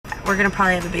we're gonna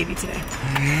probably have a baby today.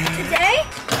 Today?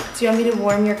 Do you want me to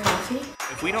warm your coffee?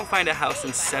 If we don't find a house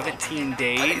in 17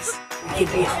 days, we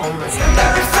could be homeless.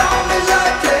 Every song is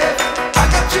like it.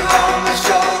 I got you on my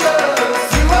shoulders.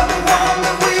 You are the one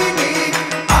that we need.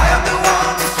 I am the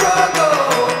one to struggle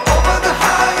over the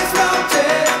highest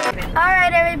mountain.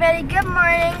 Alright everybody, good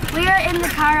morning. We are in the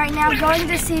car right now going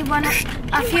to see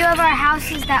a few of our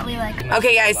houses that we like.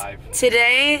 Okay guys,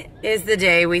 today is the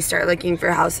day we start looking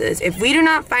for houses. If we do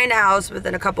not find a house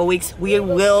within a couple weeks, we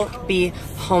will be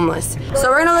homeless. So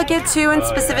we're gonna look at two in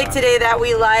specific today that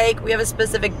we like. We have a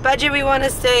specific budget we want to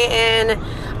stay in.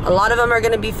 A lot of them are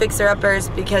gonna be fixer-uppers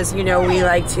because you know we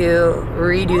like to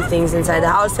redo things inside the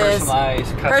houses.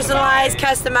 Personalize,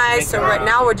 customize. So right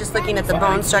now we're just looking at the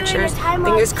bone structures.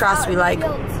 Fingers crossed we like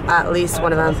at least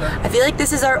one of them. I feel like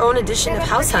this is our own edition of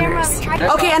House Hunters.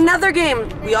 Okay, another game.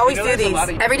 We always do these.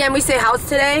 Every time we say house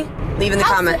today, leave in the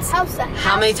comments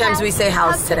how many times we say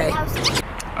house today.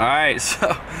 Alright,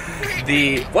 so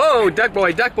whoa, duck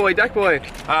boy.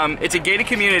 It's a gated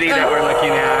community that we're looking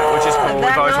at, which is cool.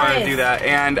 We've always wanted to do that.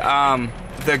 And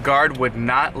the guard would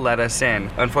not let us in.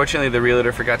 Unfortunately, the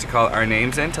realtor forgot to call our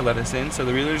names in to let us in. So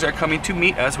the realtors are coming to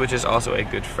meet us, which is also a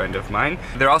good friend of mine.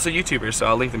 They're also YouTubers, so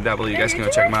I'll link them down below. You guys can go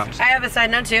check them out. I have a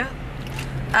side note too.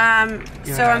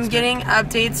 So I'm getting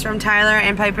updates from Tyler,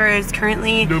 and Piper is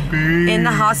currently in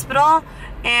the hospital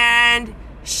and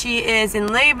she is in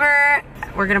labor.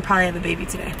 We're gonna probably have a baby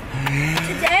today.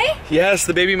 Today? Yes,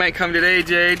 the baby might come today,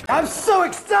 Jade. I'm so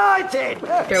excited.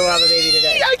 Here, we'll have a baby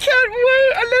today. I can't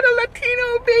wait! A little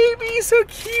Latino baby, so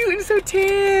cute and so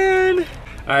tan.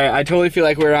 Alright, I totally feel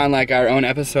like we're on like our own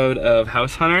episode of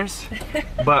House Hunters,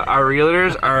 but our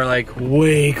realtors are like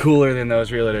way cooler than those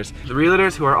realtors. The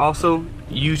realtors who are also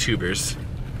YouTubers.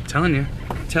 I'm telling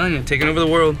you, taking over the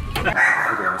world. Bleeding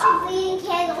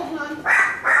candles, Mom.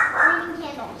 Bleeding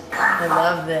candles. I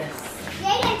love this.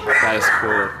 That is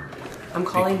cool. I'm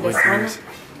calling this one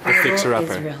the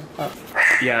fixer-upper. Israel. Oh.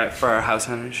 Yeah, for our House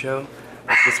Hunters show,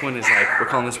 like this one is like, we're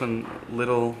calling this one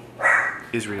Little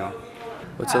Israel.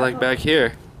 What's it like back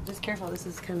here? Just careful, this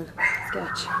is kind of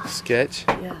sketch. Sketch?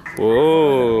 Yeah.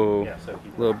 Whoa.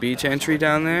 Little beach entry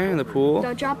down there in the pool.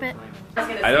 Don't drop it.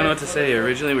 I don't know what to say.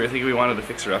 Originally we were thinking we wanted a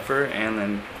fixer-upper, and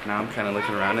then now I'm kind of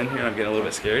looking around in here and I'm getting a little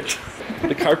bit scared.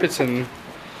 The carpet's in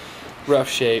rough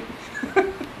shape.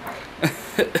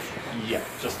 Yeah,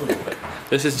 just a little bit.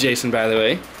 This is Jason, by the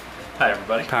way. Hi,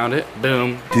 everybody. Pound it.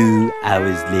 Boom. 2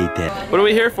 hours later. What are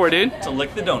we here for, dude? To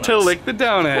lick the donuts. To lick the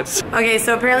donuts. Okay,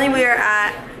 so apparently we are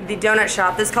at the donut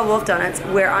shop. This is called Wolf Donuts,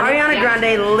 where Ariana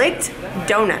Grande licked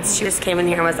donuts. She just came in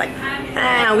here and was like,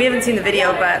 ah, we haven't seen the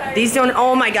video, but these donuts,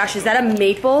 oh my gosh, is that a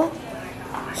maple?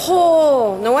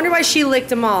 Oh, no wonder why she licked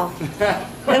them all.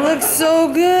 It looks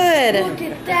so good. Look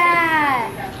at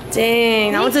that.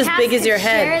 Dang, that one's as big as your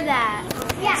head. Share that.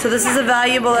 Yeah. So this is a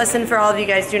valuable lesson for all of you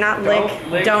guys. Do not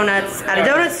lick donuts at a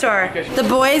donut store. The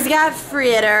boys got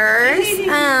fritters.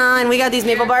 Oh, and we got these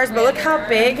maple bars, but look how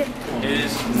big. It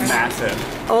is massive.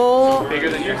 Oh.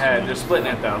 Bigger than your head. They're splitting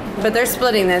it though. But they're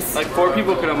splitting this. Like 4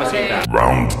 people could almost eat that.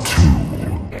 Round 2.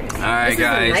 Alright, This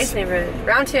guys. is a nice neighborhood.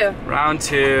 Round 2. Round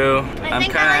 2. I'm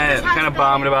think I like this kind of house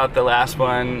bummed better. about the last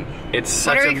one. It's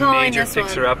such are a we calling major this one?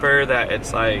 fixer-upper that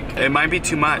it's like, it might be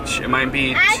too much. It might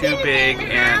be too big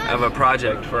of a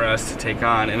project for us to take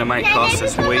on, and it might cost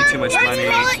us way too much money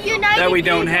that we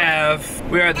don't have.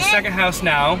 We are at the second house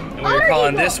now, and we're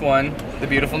calling this one the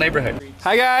Beautiful Neighborhood.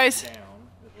 Hi guys.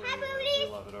 Hi,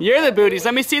 booties. You're the booties.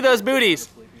 Let me see those booties.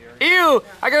 Ew,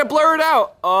 I gotta blur it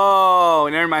out. Oh,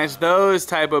 never mind. It's those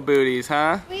type of booties,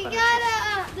 huh? We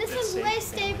got this is way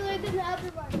stabler than the other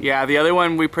one. Yeah, the other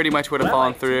one we pretty much would have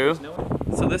fallen through.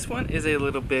 So this one is a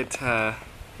little bit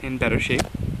in better shape.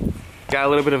 Got a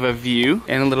little bit of a view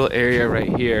and a little area right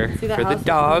here for the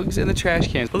dogs and the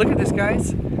trash cans. But look at this,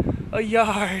 guys. A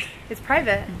yard. It's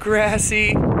private.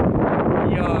 Grassy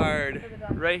yard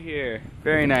right here.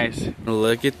 Very nice.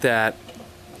 Look at that.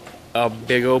 A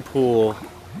big old pool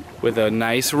with a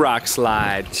nice rock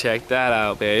slide. Check that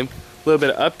out, babe. A little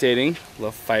bit of updating. A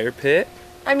little fire pit.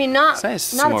 I mean, not nice.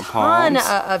 Some not more a ton palms.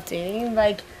 of updating,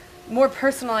 like more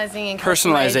personalizing and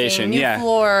Personalization, new yeah.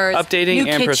 floors, Updating new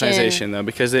and kitchen. personalization though,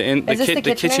 because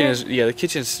the kitchen is the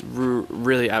kitchen's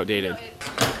really outdated.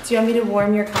 Do you want me to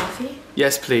warm your coffee?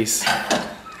 Yes, please.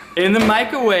 In the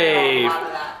microwave.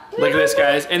 Look at this,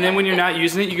 guys. And then when you're not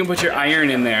using it, you can put your iron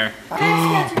in there.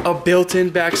 A built-in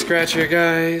back scratcher,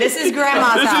 guys. This is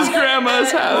Grandma's house. This is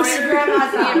Grandma's house. This is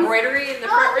Grandma's house. Embroidery in the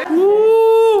front room.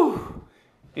 Woo!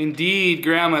 Indeed,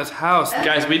 Grandma's house.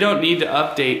 Guys, we don't need to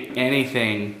update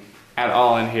anything at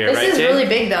all in here, right, This is Jay? really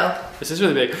big, though. This is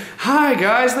really big. Hi,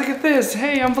 guys, look at this.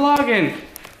 Hey, I'm vlogging.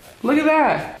 Look at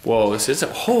that. Whoa, this is a,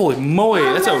 holy moly,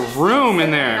 that's a room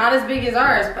in there. Not as big as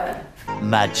ours, but.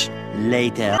 Much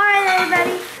later. Alright,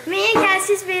 everybody. Me and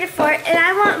Cassie's made a fort, and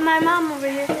I want my mom over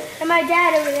here and my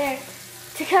dad over there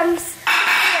to come sit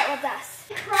with us.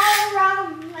 Crawl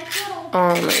around like little.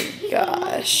 Oh my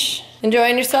gosh.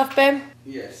 Enjoying yourself, babe?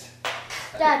 Yes.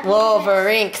 Dad,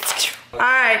 Wolverine.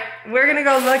 Alright, we're gonna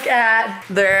go look at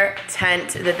their tent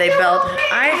that they built.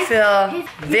 I feel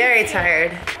very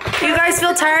tired. You guys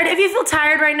feel tired? If you feel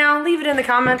tired right now, leave it in the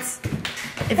comments.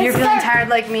 If you're feeling tired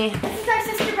like me. This is our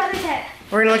sister brother tent.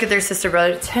 We're gonna look at their sister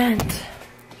brother tent.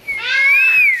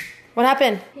 What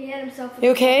happened? He hit himself with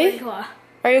You okay? a claw.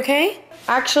 Are you okay?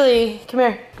 Actually, come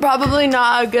here. Probably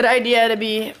not a good idea to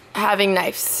be having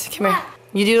knives. Come here.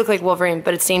 You do look like Wolverine,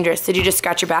 but it's dangerous. Did you just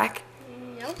scratch your back?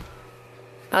 Nope.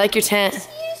 I like your tent.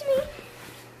 Excuse me.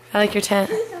 I like your tent.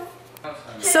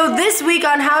 So this week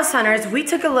on House Hunters, we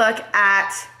took a look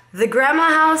at the grandma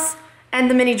house and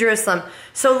the mini Jerusalem.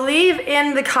 So leave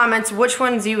in the comments which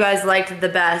ones you guys liked the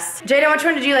best. Jaedyn, which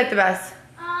one did you like the best?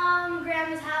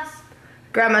 Grandma's house.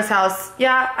 Grandma's house.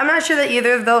 Yeah, I'm not sure that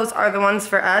either of those are the ones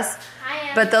for us, I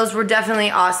am. but those were definitely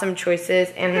awesome choices.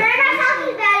 And Grandma's house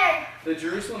is better. The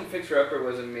Jerusalem fixer-upper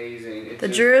was amazing. It's the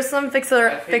just, I think it's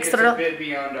a fixer bit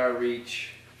beyond our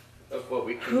reach of what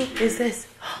we can Who do. is this?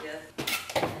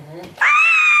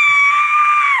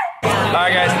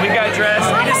 Alright guys, we got dressed.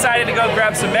 We decided to go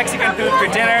grab some Mexican food for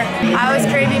dinner. I was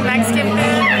craving Mexican food,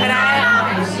 and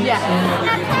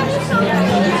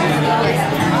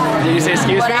Did you say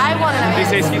excuse What me? I want to know. Did you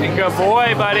say excuse me? Good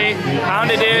boy, buddy.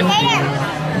 Pound it, dude.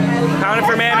 Pound it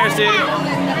for manners, dude.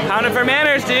 Pound it for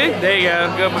manners, dude. There you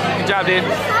go. Good job, dude.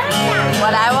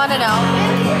 What I want to know,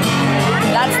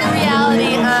 that's the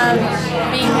reality of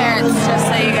being parents, just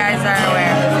so you guys are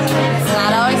aware. It's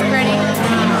not always pretty,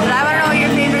 but I want to know what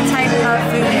your favorite type of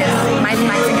food is. Mine's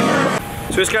Mexican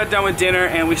food. So we just got done with dinner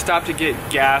and we stopped to get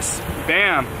gas.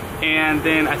 Bam. And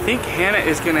then I think Hannah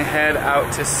is gonna head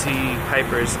out to see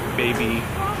Piper's baby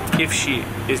if she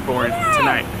is born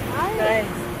tonight.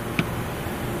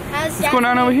 What's going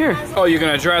on over here? Oh, you're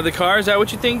gonna drive the car? Is that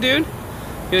what you think, dude?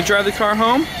 You gonna drive the car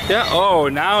home? Yeah. Oh,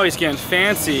 now he's getting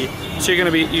fancy. So you're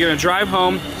gonna drive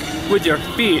home with your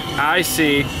feet. I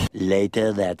see.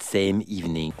 Later that same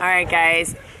evening. All right,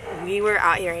 guys. We were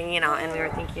out here hanging out and we were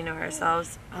thinking to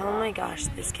ourselves, oh my gosh,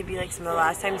 this could be like some of the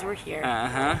last times we're here.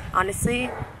 Honestly,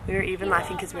 we were even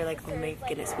laughing because we were like, oh my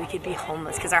goodness, we could be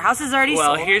homeless because our house is already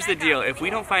sold. Well, here's the deal. If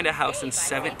we don't find a house in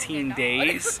 17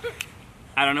 days,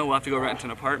 I don't know, we'll have to go rent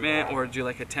an apartment or do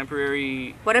like a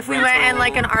temporary What if we rental. went in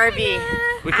like an RV?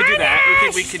 We could do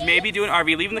that. We could maybe do an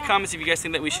RV. Leave in the comments if you guys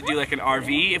think that we should do like an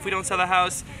RV if we don't sell the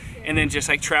house. And then just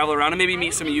like travel around and maybe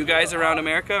meet some of you guys around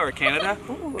America or Canada.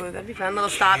 Ooh, that'd be fun. Little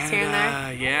stops here and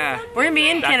there. Yeah. We're gonna be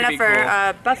in That could Canada be for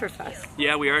cool. Bufferfest.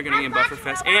 Yeah, we are gonna be in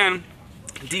Bufferfest and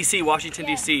DC, Washington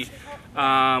DC.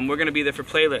 We're gonna be there for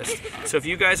playlist. So if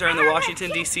you guys are in the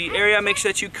Washington DC area, make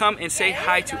sure that you come and say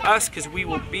hi to us because we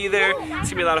will be there.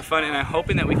 It's gonna be a lot of fun, and I'm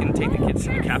hoping that we can take the kids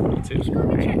to the Capitol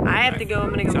too. I have to go.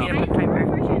 I'm gonna go meet up with Piper.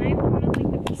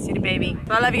 See the baby.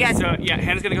 Well, I love you guys. So yeah,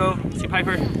 Hannah's gonna go see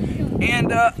Piper,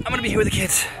 and I'm gonna be here with the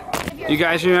kids. You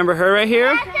guys remember her right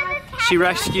here? She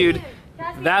rescued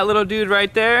that little dude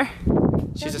right there.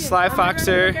 She's a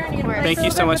Slyfoxer. Thank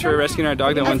you so much for rescuing our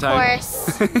dog that one time.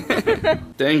 Of course.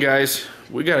 Dang guys,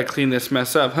 we gotta clean this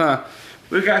mess up, huh?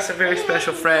 We've got some very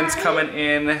special friends coming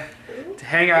in to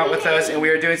hang out with us, and we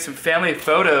are doing some family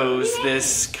photos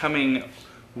this coming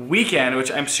weekend,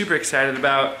 which I'm super excited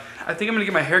about. I think I'm gonna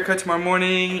get my hair cut tomorrow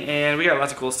morning, and we got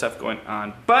lots of cool stuff going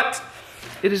on. But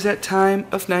it is that time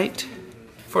of night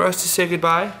for us to say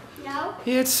goodbye. No.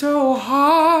 It's so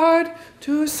hard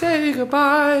to say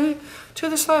goodbye to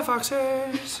the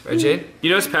Slyfoxers. Right, Jade? You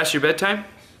know it's past your bedtime?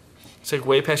 It's like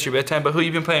way past your bedtime, but who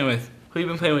you been playing with? Who you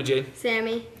been playing with, Jade?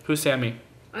 Sammy. Who's Sammy?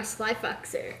 A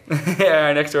Slyfoxer. Yeah,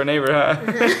 our next door neighbor, huh?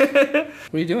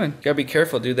 What are you doing? Gotta be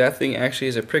careful, dude. That thing actually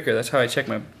is a pricker. That's how I check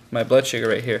my blood sugar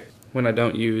right here when I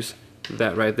don't use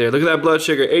that right there. Look at that blood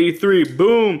sugar, 83,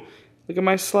 boom! Look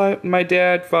at my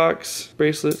dad Fox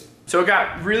bracelet. So it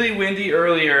got really windy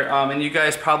earlier, and you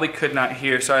guys probably could not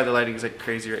hear. Sorry, the lighting is like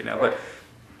crazy right now, but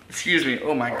excuse me.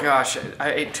 Oh my gosh,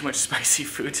 I ate too much spicy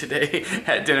food today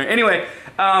at dinner. Anyway,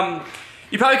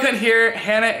 you probably couldn't hear.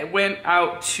 Hannah went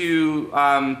out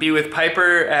to be with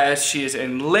Piper as she is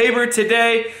in labor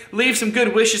today. Leave some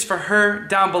good wishes for her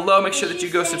down below. Make sure that you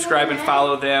go subscribe and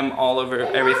follow them all over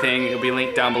everything. It'll be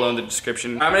linked down below in the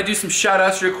description. I'm gonna do some shout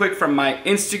outs real quick from my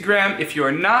Instagram. If you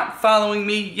are not following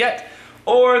me yet,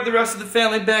 or the rest of the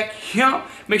family back here,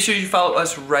 make sure you follow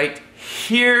us right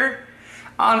here.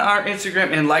 on our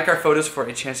Instagram and like our photos for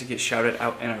a chance to get shouted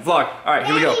out in our vlog. All right,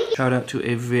 here we go. Shout out to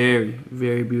a very,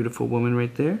 very beautiful woman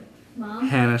right there. Mom.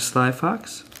 Hannah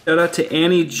Slyfox. Shout out to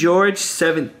Annie George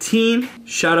 17.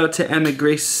 Shout out to Emma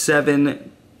Grace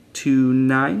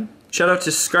 729. Shout out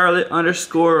to Scarlett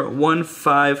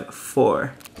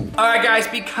 _154. Alright guys,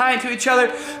 be kind to each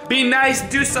other, be nice,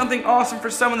 do something awesome for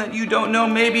someone that you don't know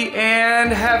maybe,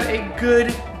 and have a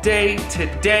good day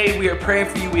today. We are praying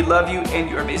for you, we love you, and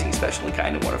you're amazing, special, and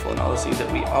kind, and wonderful, and all those things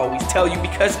that we always tell you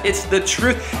because it's the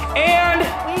truth. And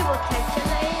we will catch you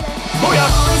later.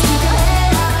 booyah!